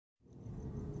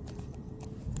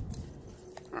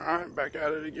Alright, back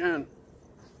at it again.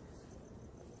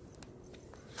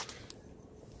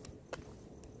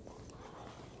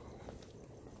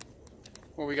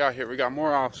 What we got here? We got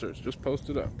more officers. Just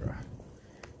posted up, bro.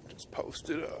 Just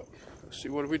posted up. Let's see,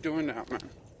 what are we doing now,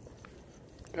 man?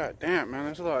 God damn, man.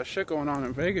 There's a lot of shit going on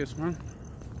in Vegas, man.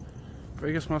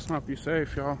 Vegas must not be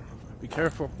safe, y'all. Be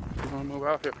careful if you want to move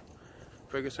out here.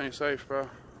 Vegas ain't safe, bro.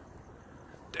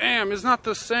 Damn, isn't that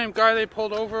the same guy they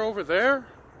pulled over there?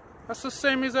 That's the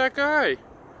same as that guy.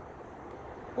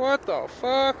 What the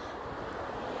fuck?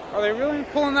 Are they really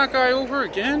pulling that guy over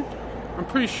again? I'm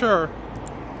pretty sure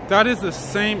that is the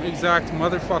same exact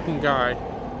motherfucking guy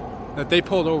that they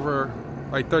pulled over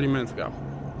like 30 minutes ago.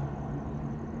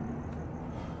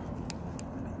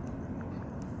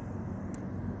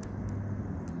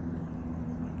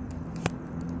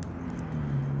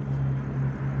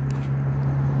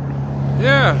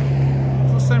 Yeah,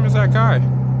 it's the same as that guy.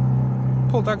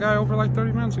 Pulled that guy over like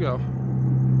 30 minutes ago.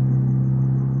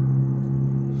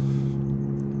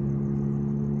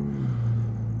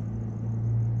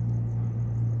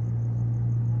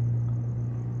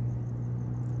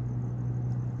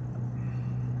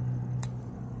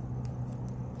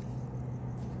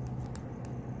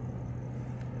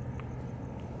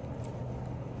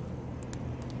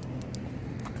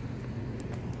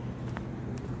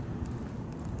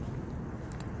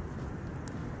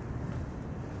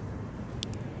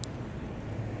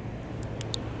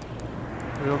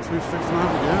 Real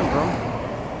 269 again, bro.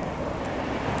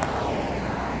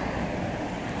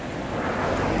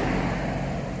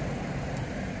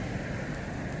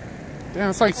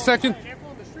 Damn, it's like second.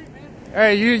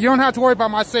 Hey, you don't have to worry about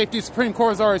my safety. Supreme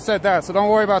Court has already said that, so don't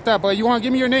worry about that. But you want to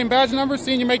give me your name, badge number,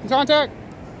 seeing you making contact?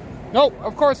 Nope,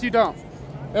 of course you don't.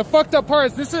 The fucked up part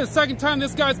is this is the second time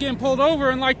this guy's getting pulled over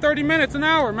in like 30 minutes, an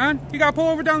hour, man. He got pulled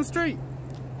over down the street.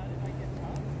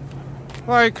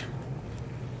 Like,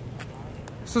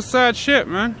 it's a sad shit,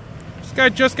 man. This guy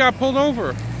just got pulled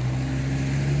over.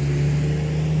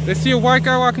 They see a white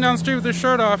guy walking down the street with his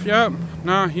shirt off. Yep.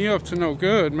 Nah, he up to no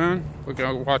good, man. Look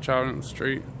out, watch out in the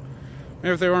street.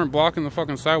 Maybe if they weren't blocking the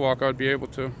fucking sidewalk, I'd be able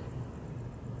to.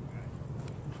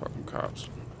 Fucking cops.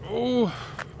 Oh.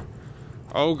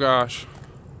 Oh gosh.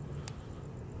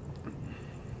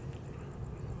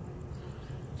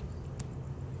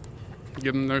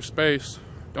 Give them their space.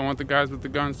 Don't want the guys with the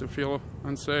guns to feel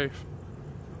unsafe.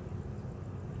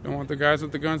 Don't want the guys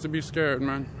with the guns to be scared,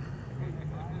 man.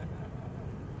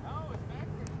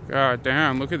 God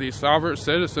damn, look at these sovereign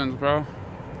citizens, bro.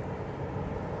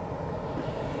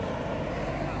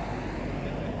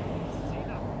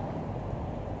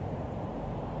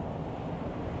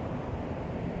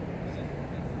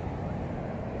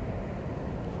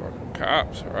 Fucking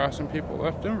cops harassing people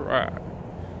left and right.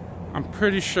 I'm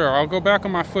pretty sure, I'll go back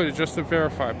on my footage just to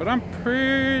verify, but I'm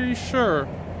pretty sure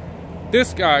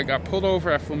this guy got pulled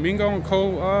over at Flamingo and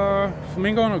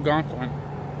Algonquin,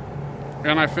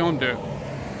 and I filmed it.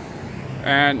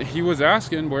 And he was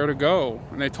asking where to go,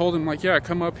 and they told him like, yeah,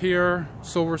 come up here.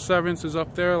 Silver Seventh is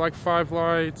up there, like 5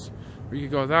 lights. We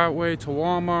could go that way to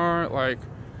Walmart.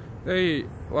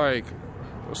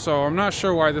 So I'm not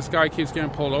sure why this guy keeps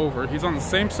getting pulled over. He's on the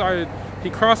same side. He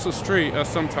crossed the street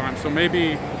sometimes, so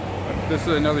maybe this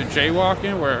is another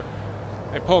jaywalking where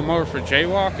they pull him over for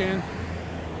jaywalking.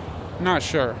 Not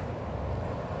sure.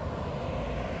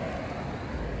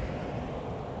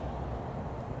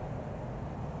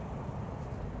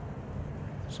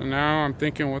 So now I'm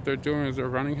thinking what they're doing is they're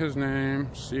running his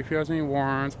name, see if he has any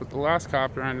warrants, but the last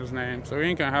cop ran his name, so he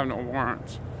ain't gonna have no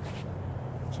warrants.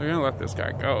 So they're gonna let this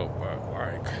guy go, but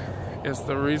like, it's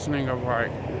the reasoning of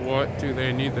like, what do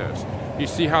they need this? You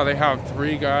see how they have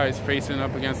 3 guys facing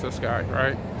up against this guy,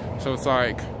 right? So it's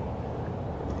like,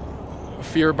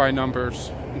 fear by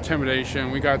numbers,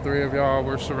 intimidation. We got 3 of y'all,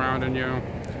 we're surrounding you.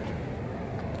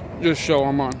 Just show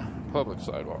them on public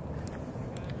sidewalk.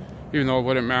 Even though it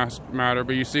wouldn't matter,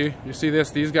 but you see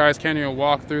this? These guys can't even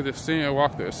walk through the scene or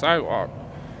walk through the sidewalk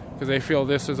because they feel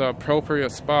this is an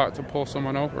appropriate spot to pull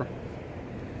someone over.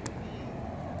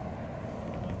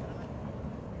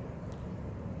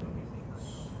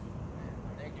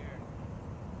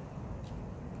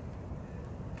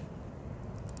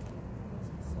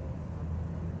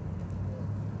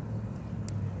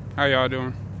 How y'all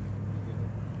doing?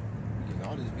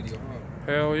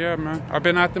 Hell yeah, man. I've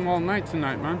been at them all night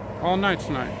tonight, man. All night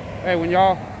tonight. Hey, when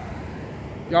y'all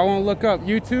want to look up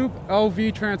YouTube,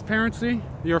 LV Transparency,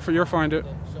 you'll find it.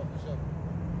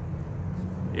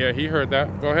 Yeah, he heard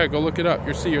that. Go ahead, go look it up.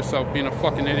 You'll see yourself being a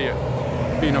fucking idiot.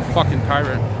 Being a fucking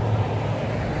tyrant.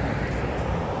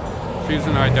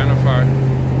 Refusing to identify.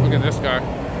 Look at this guy.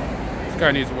 This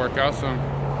guy needs to work out some.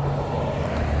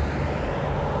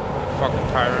 fucking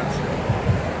tyrants.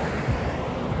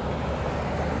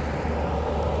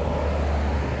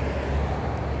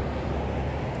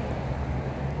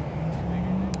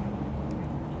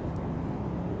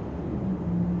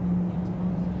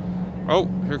 Oh,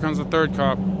 here comes the third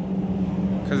cop.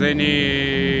 Because they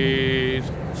need...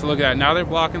 So look at that. Now they're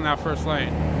blocking that first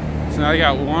lane. So now they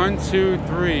got 1, 2,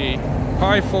 3,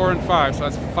 probably 4 and 5. So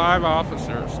that's 5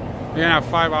 officers. They're going to have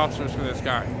 5 officers for this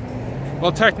guy.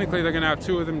 Well, technically, they're going to have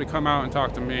 2 of them to come out and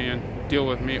talk to me and deal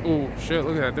with me. Oh, shit,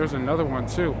 look at that. There's another one,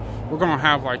 too. We're going to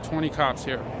have like 20 cops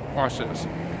here. Watch this.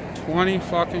 20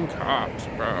 fucking cops,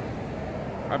 bro.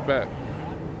 I bet.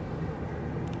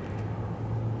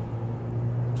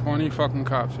 20 fucking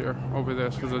cops here over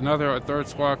this. Because a third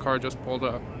squad car just pulled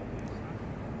up.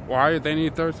 Why did they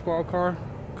need a third squad car?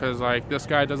 Because, like, this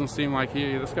guy doesn't seem like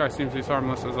this guy seems he's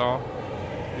harmless as all.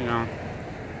 You know.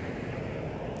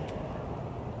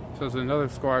 So there's another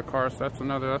squad car, so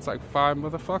that's like 5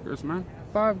 motherfuckers, man.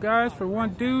 5 guys for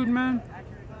 1 dude, man.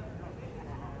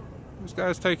 This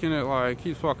guy's taking it like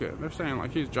he's fucking, they're saying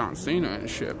like he's John Cena and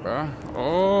shit, bro.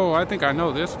 Oh, I think I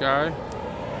know this guy.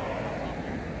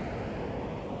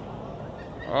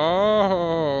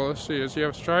 Oh, let's see, does he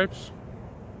have stripes?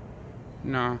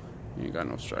 Nah, he ain't got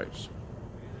no stripes.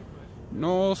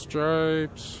 No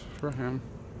stripes for him.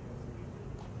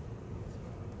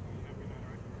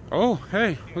 Oh,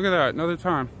 hey, look at that. Another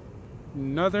time.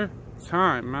 Another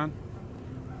time, man.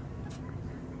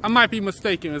 I might be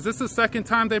mistaken. Is this the second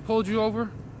time they pulled you over?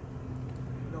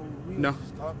 No.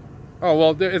 Oh,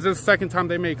 well, is this the second time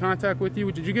they made contact with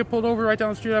you? Did you get pulled over right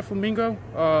down the street at Flamingo?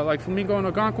 Like Flamingo and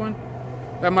Algonquin?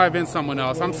 That might have been someone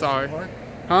else. I'm sorry.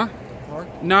 Huh?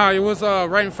 Nah, it was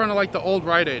right in front of like the old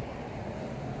Rite Aid.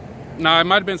 Nah, it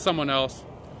might have been someone else.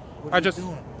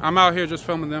 I'm out here just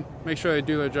filming them. Make sure they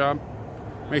do their job.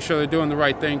 Make sure they're doing the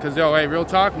right thing. Because, yo, hey, real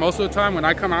talk, most of the time when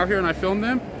I come out here and I film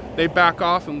them, they back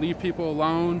off and leave people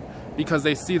alone because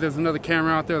they see there's another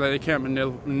camera out there that they can't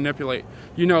manipulate.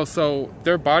 You know, so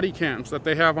their body cams that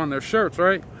they have on their shirts,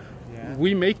 right? Yeah.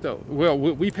 We make those. Well,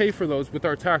 we pay for those with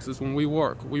our taxes when we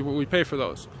work. We pay for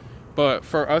those. But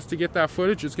for us to get that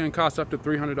footage, it's going to cost up to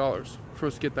 $300 for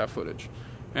us to get that footage.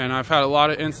 And I've had a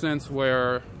lot of incidents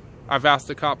where I've asked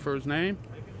the cop for his name.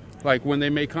 Like when they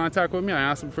make contact with me, I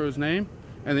ask him for his name.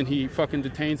 And then he fucking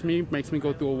detains me, makes me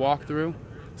go through a walkthrough,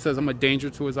 says I'm a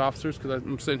danger to his officers because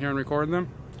I'm sitting here and recording them.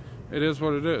 It is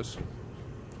what it is.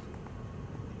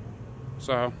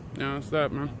 So, yeah, it's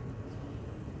that, man.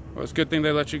 Well, it's a good thing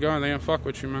they let you go and they didn't fuck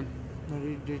with you, man. No,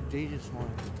 they just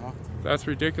wanted to talk to me. That's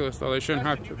ridiculous, though. They shouldn't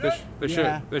have to.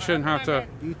 They shouldn't have to.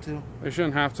 You too. They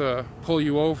shouldn't have to pull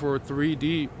you over 3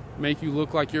 deep, make you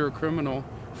look like you're a criminal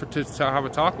to have a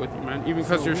talk with you, man. Even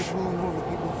because you're. Pulling over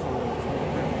people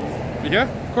for Yeah,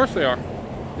 of course they are.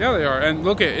 Yeah, they are. And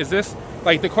look at, is this,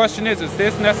 like, the question is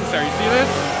this necessary? You see this?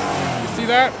 You see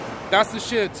that? That's the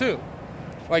shit, too.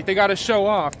 Like, they gotta show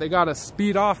off. They gotta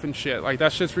speed off and shit. Like,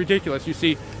 that's just ridiculous. You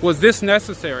see, was this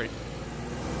necessary?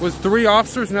 Was 3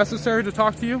 officers necessary to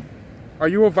talk to you? Are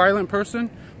you a violent person?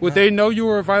 Would they know you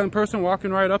were a violent person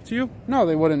walking right up to you? No,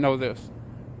 they wouldn't know this.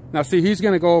 Now, see, he's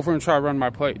gonna go over and try to run my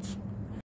plates.